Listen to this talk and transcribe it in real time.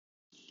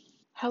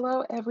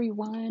Hello,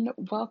 everyone.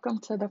 Welcome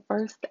to the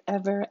first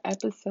ever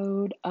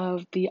episode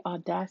of the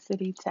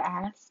Audacity to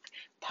Ask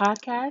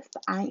podcast.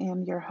 I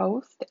am your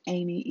host,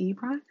 Amy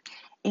Ebron.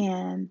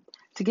 And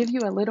to give you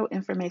a little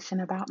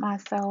information about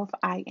myself,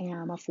 I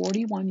am a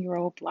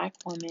 41-year-old Black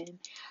woman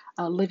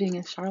living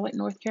in Charlotte,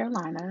 North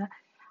Carolina.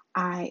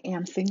 I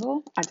am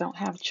single, I don't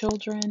have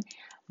children,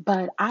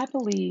 but I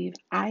believe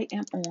I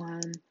am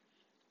on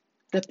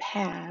the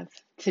path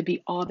to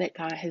be all that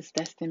God has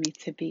destined me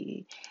to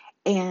be.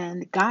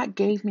 And God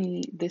gave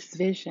me this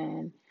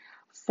vision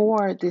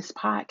for this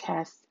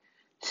podcast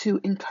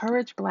to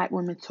encourage Black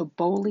women to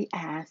boldly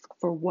ask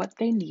for what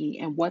they need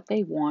and what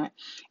they want,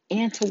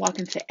 and to walk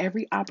into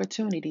every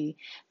opportunity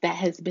that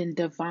has been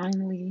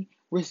divinely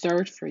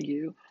reserved for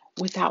you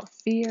without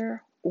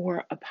fear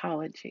or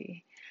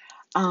apology.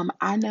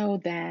 I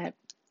know that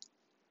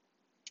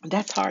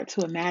that's hard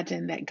to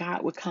imagine that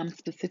God would come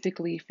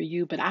specifically for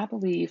you, but I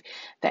believe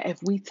that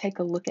if we take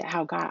a look at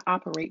how God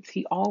operates,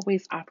 He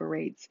always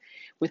operates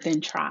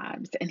within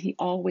tribes and He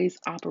always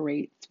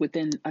operates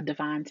within a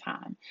divine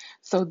time.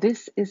 So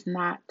this is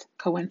not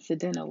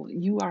coincidental.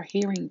 You are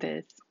hearing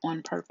this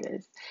on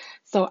purpose.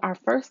 So, our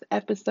first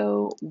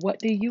episode, What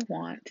Do You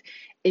Want,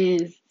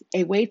 is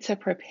a way to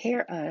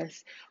prepare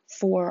us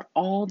for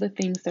all the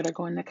things that are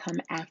going to come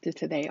after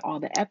today,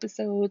 all the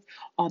episodes,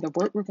 all the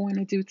work we're going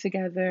to do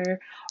together,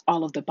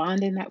 all of the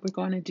bonding that we're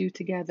going to do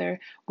together.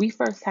 We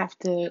first have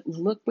to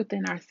look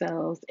within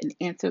ourselves and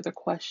answer the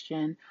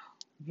question,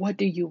 what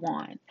do you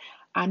want?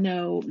 I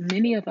know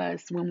many of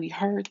us, when we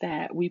heard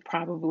that, we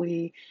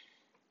probably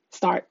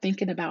start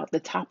thinking about the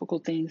topical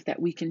things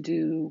that we can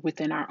do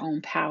within our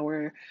own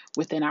power,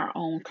 within our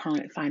own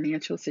current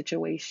financial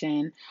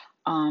situation,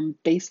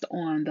 based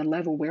on the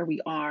level where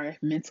we are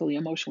mentally,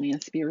 emotionally,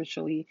 and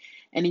spiritually,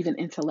 and even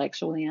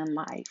intellectually in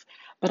life.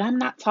 But I'm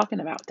not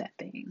talking about that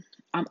thing.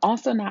 I'm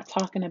also not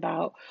talking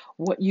about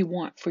what you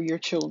want for your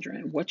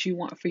children, what you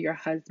want for your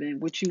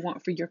husband, what you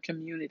want for your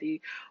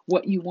community,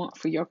 what you want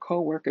for your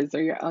coworkers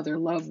or your other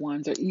loved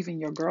ones or even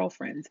your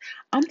girlfriends.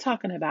 I'm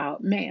talking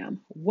about,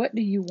 ma'am, what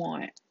do you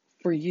want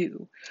for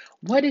you?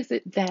 What is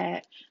it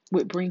that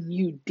would bring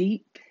you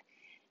deep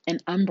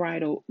and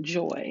unbridled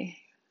joy?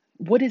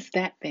 What is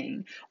that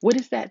thing? What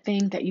is that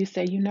thing that you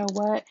say, you know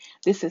what?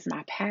 This is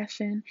my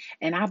passion,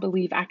 and I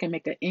believe I can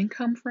make an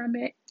income from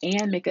it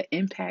and make an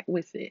impact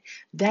with it.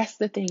 That's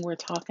the thing we're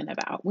talking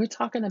about. We're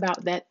talking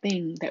about that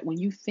thing that when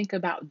you think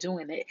about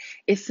doing it,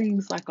 it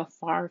seems like a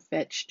far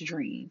fetched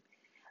dream.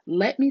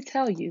 Let me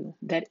tell you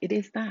that it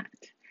is not.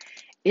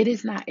 It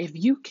is not. If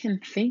you can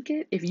think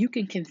it, if you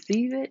can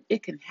conceive it,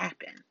 it can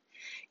happen.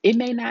 It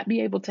may not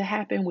be able to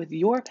happen with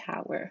your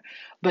power,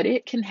 but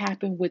it can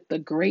happen with the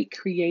great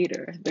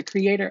creator, the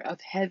creator of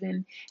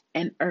heaven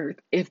and earth.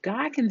 If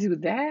God can do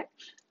that,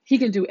 He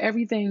can do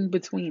everything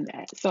between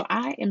that. So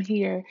I am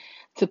here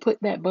to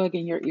put that bug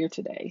in your ear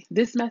today.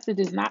 This message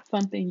is not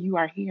something you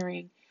are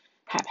hearing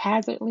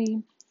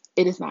haphazardly.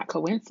 It is not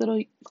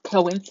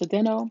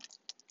coincidental.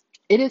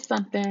 It is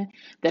something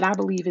that I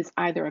believe is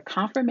either a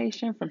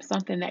confirmation from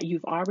something that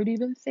you've already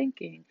been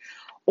thinking,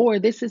 or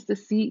this is the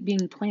seed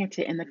being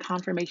planted and the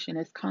confirmation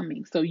is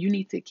coming. So you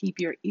need to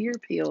keep your ear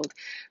peeled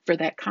for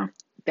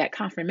that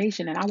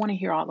confirmation. And I want to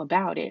hear all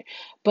about it.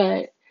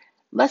 But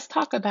let's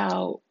talk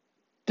about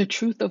the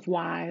truth of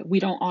why we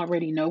don't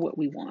already know what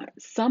we want.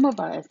 Some of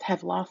us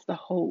have lost the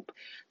hope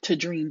to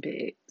dream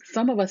big.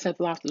 Some of us have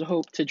lost the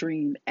hope to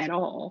dream at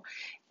all.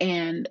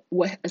 And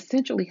what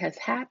essentially has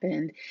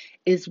happened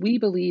is we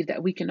believe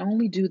that we can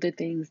only do the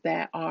things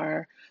that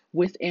are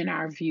within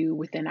our view,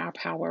 within our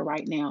power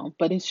right now,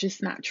 but it's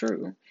just not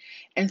true.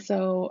 And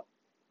so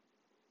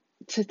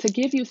to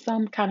give you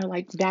some kind of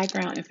like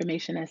background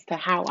information as to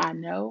how I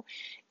know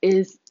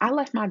is I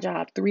left my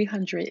job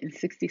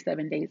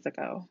 367 days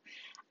ago.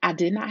 I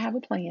did not have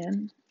a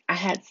plan. I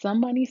had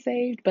some money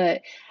saved,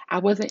 but I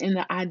wasn't in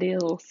the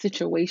ideal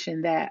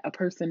situation that a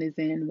person is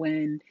in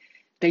when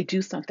they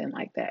do something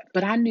like that.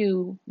 But I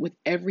knew with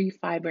every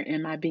fiber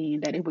in my being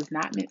that it was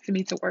not meant for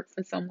me to work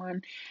for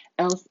someone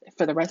else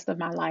for the rest of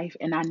my life.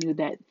 And I knew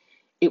that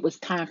it was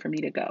time for me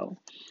to go.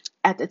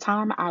 At the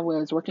time, I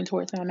was working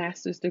towards my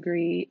master's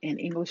degree in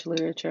English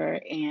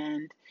literature,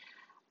 and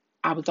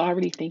I was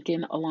already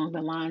thinking along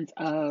the lines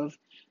of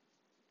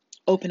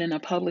opening a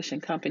publishing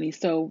company.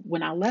 So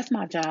when I left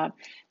my job,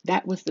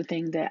 that was the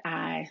thing that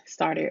I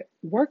started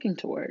working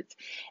towards.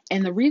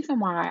 And the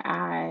reason why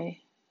I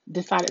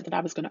decided that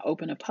I was going to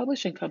open a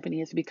publishing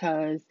company is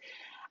because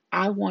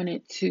I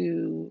wanted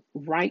to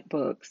write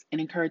books and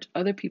encourage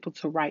other people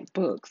to write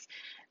books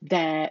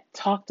that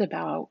talked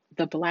about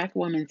the Black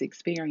woman's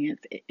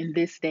experience in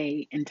this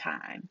day and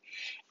time.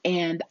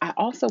 And I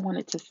also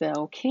wanted to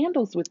sell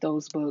candles with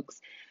those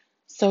books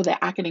so that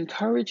I can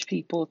encourage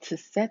people to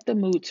set the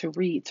mood to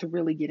read to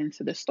really get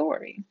into the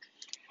story.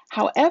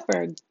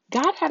 However,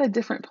 God had a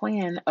different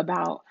plan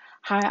about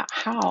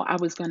how I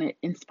was going to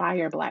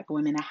inspire Black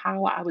women and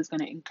how I was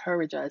going to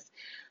encourage us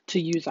to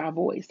use our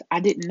voice. I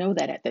didn't know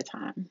that at the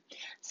time.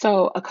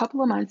 So, a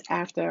couple of months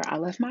after I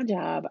left my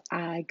job,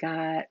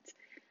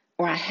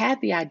 or I had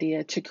the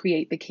idea to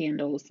create the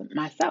candles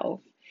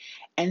myself.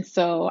 And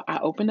so I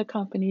opened a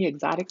company,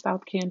 Exotic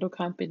South Candle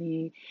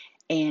Company,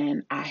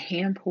 and I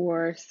hand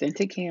pour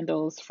scented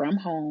candles from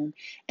home.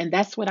 And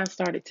that's what I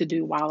started to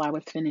do while I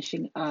was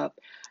finishing up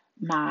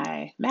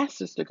my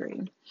master's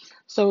degree.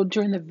 So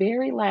during the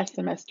very last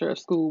semester of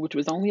school, which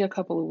was only a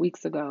couple of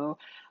weeks ago,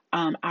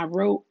 I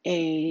wrote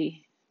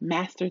a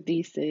master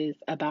thesis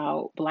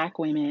about Black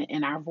women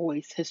and our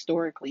voice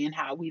historically and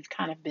how we've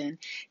kind of been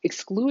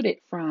excluded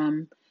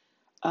from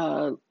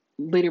uh,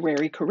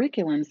 literary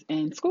curriculums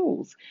in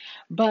schools.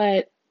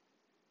 But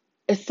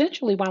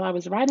essentially, while I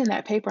was writing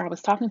that paper, I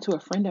was talking to a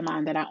friend of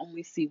mine that I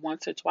only see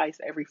once or twice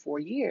every 4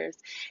 years.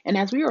 And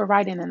as we were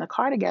riding in the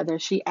car together,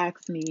 she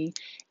asked me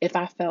if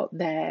I felt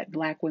that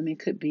Black women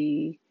could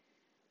be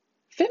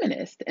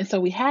feminist. And so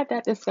we had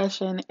that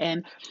discussion.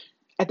 And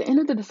at the end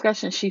of the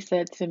discussion, she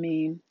said to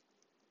me,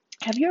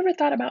 "Have you ever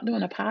thought about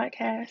doing a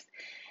podcast?"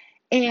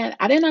 And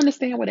I didn't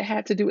understand what it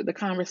had to do with the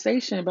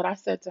conversation, but I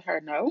said to her,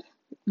 no,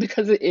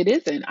 because it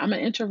isn't. I'm an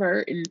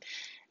introvert and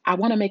I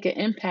want to make an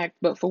impact,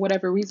 but for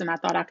whatever reason, I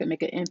thought I could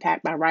make an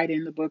impact by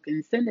writing the book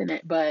and sending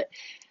it. But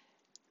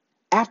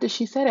after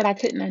she said it, I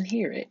couldn't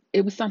unhear it.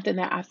 It was something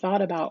that I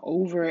thought about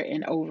over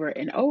and over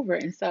and over.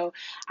 And so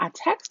I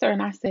texted her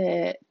and I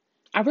said,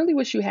 I really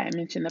wish you hadn't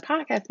mentioned the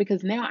podcast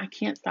because now I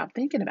can't stop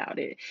thinking about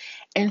it.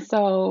 And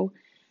so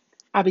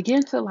I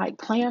began to like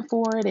plan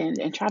for it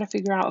and try to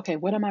figure out, okay,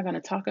 what am I going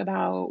to talk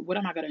about? What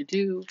am I going to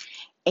do?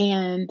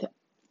 And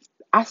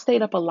I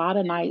stayed up a lot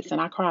of nights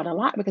and I cried a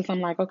lot because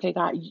I'm like, okay,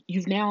 God,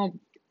 you've now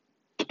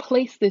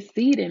placed this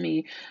seed in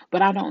me,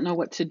 but I don't know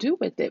what to do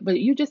with it. But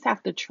you just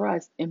have to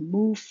trust and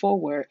move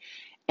forward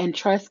and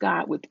trust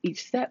God with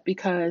each step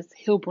because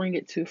He'll bring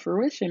it to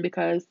fruition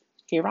because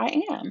here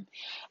I am.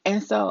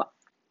 And so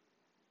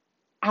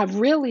I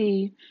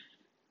really,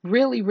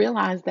 really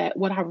realized that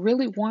what I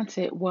really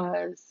wanted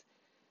was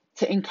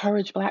to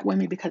encourage Black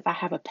women because I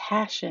have a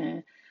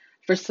passion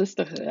for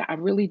sisterhood. I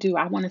really do.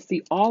 I want to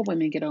see all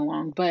women get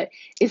along, but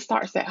it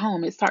starts at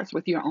home. It starts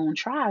with your own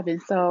tribe.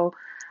 And so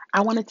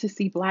I wanted to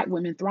see Black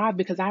women thrive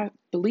because I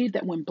believe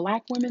that when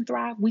Black women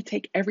thrive, we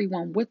take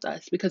everyone with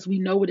us because we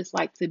know what it's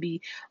like to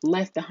be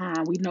left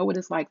behind. We know what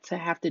it's like to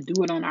have to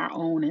do it on our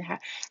own and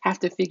have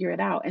to figure it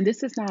out. And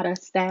this is not a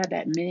stab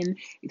at men,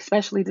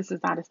 especially this is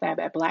not a stab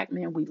at Black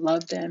men. We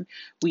love them,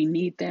 we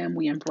need them,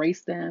 we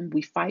embrace them,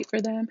 we fight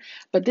for them.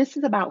 But this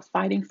is about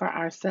fighting for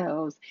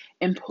ourselves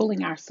and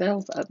pulling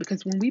ourselves up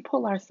because when we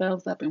pull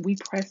ourselves up and we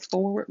press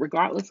forward,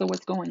 regardless of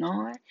what's going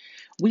on,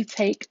 we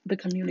take the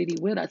community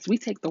with us, we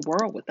take the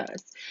world with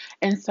us.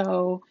 And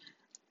so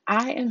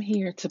I am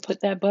here to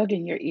put that bug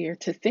in your ear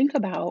to think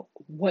about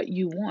what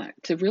you want,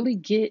 to really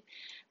get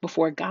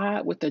before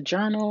God with a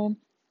journal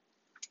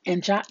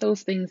and jot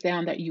those things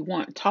down that you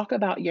want. Talk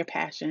about your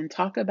passion.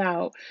 Talk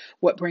about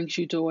what brings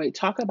you joy.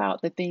 Talk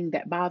about the thing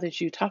that bothers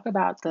you. Talk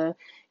about the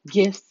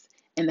gifts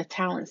and the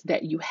talents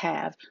that you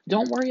have.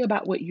 Don't worry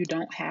about what you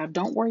don't have.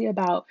 Don't worry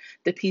about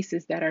the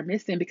pieces that are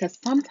missing because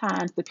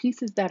sometimes the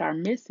pieces that are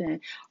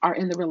missing are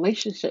in the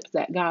relationships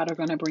that God are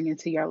going to bring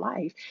into your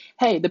life.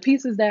 Hey, the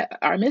pieces that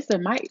are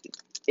missing might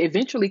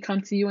eventually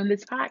come to you in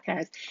this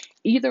podcast.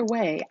 Either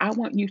way, I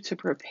want you to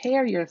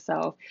prepare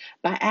yourself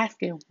by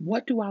asking,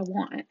 what do I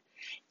want?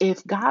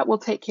 If God will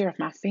take care of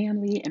my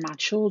family and my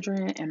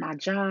children and my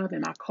job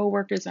and my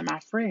coworkers and my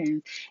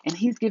friends, and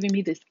He's giving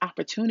me this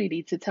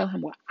opportunity to tell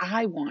Him what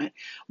I want,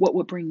 what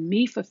would bring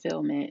me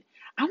fulfillment,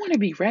 I want to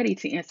be ready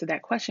to answer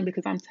that question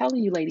because I'm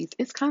telling you, ladies,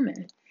 it's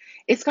coming.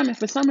 It's coming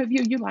for some of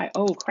you. You're like,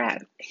 oh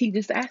crap, he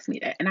just asked me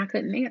that and I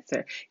couldn't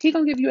answer. He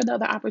gonna give you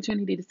another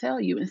opportunity to tell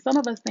you. And some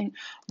of us think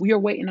we are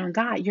waiting on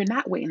God. You're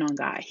not waiting on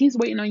God. He's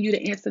waiting on you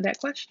to answer that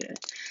question.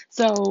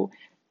 So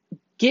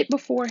get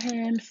before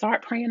Him,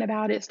 start praying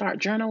about it, start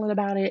journaling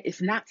about it.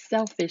 It's not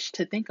selfish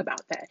to think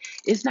about that.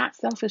 It's not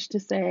selfish to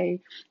say,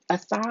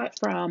 aside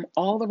from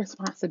all the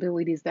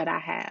responsibilities that I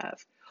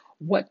have,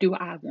 what do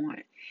I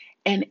want?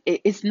 And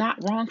it's not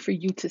wrong for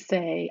you to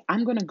say,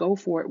 I'm going to go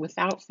for it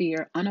without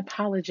fear,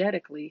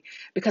 unapologetically,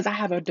 because I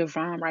have a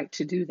divine right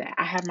to do that.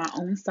 I have my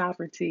own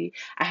sovereignty.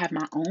 I have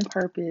my own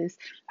purpose.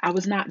 I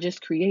was not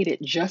just created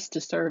just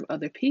to serve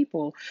other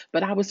people,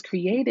 but I was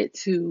created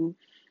to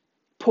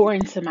pour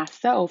into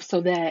myself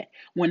so that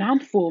when I'm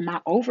full,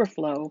 my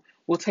overflow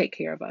will take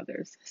care of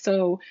others.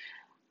 So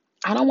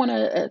I don't want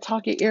to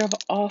talk your ear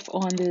off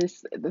on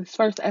this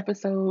first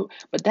episode,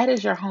 but that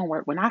is your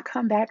homework. When I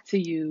come back to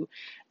you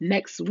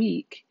next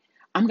week,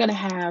 I'm going to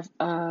have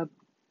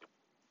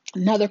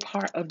another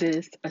part of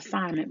this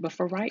assignment. But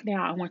for right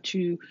now, I want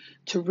you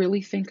to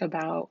really think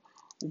about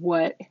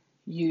what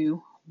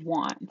you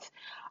want.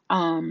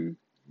 Um,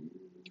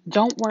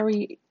 don't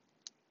worry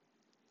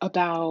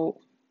about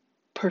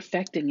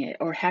perfecting it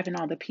or having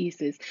all the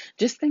pieces.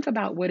 Just think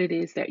about what it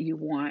is that you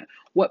want.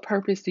 What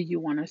purpose do you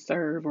want to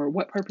serve, or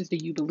what purpose do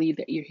you believe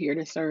that you're here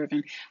to serve?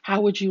 And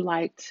how would you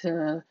like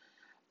to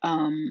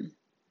um,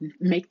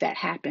 make that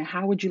happen?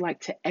 How would you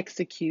like to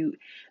execute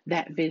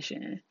that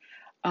vision?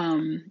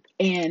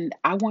 And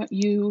I want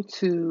you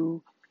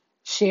to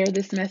Share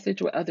this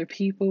message with other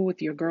people,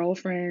 with your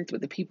girlfriends,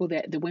 with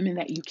the women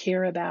that you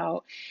care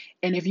about.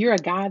 And if you're a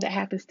guy that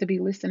happens to be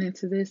listening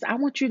to this, I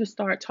want you to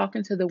start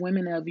talking to the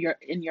women of your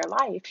in your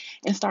life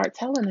and start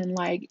telling them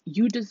like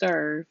you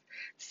deserve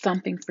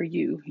something for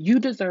you. You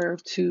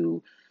deserve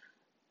to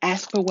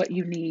ask for what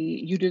you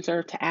need. You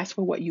deserve to ask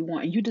for what you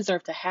want. And you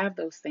deserve to have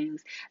those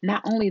things.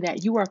 Not only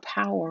that, you are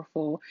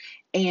powerful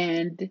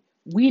and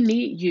we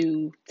need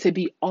you to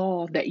be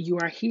all that you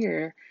are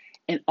here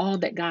and all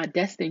that God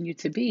destined you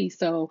to be.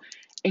 So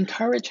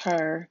encourage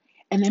her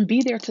and then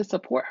be there to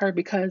support her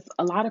because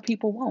a lot of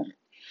people won't.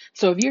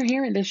 So if you're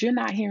hearing this, you're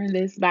not hearing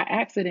this by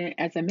accident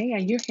as a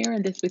man. You're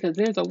hearing this because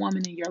there's a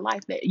woman in your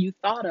life that you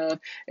thought of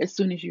as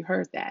soon as you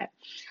heard that.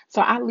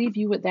 So I leave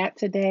you with that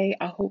today.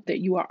 I hope that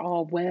you are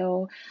all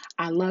well.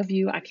 I love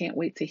you. I can't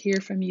wait to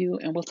hear from you,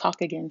 and we'll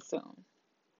talk again soon.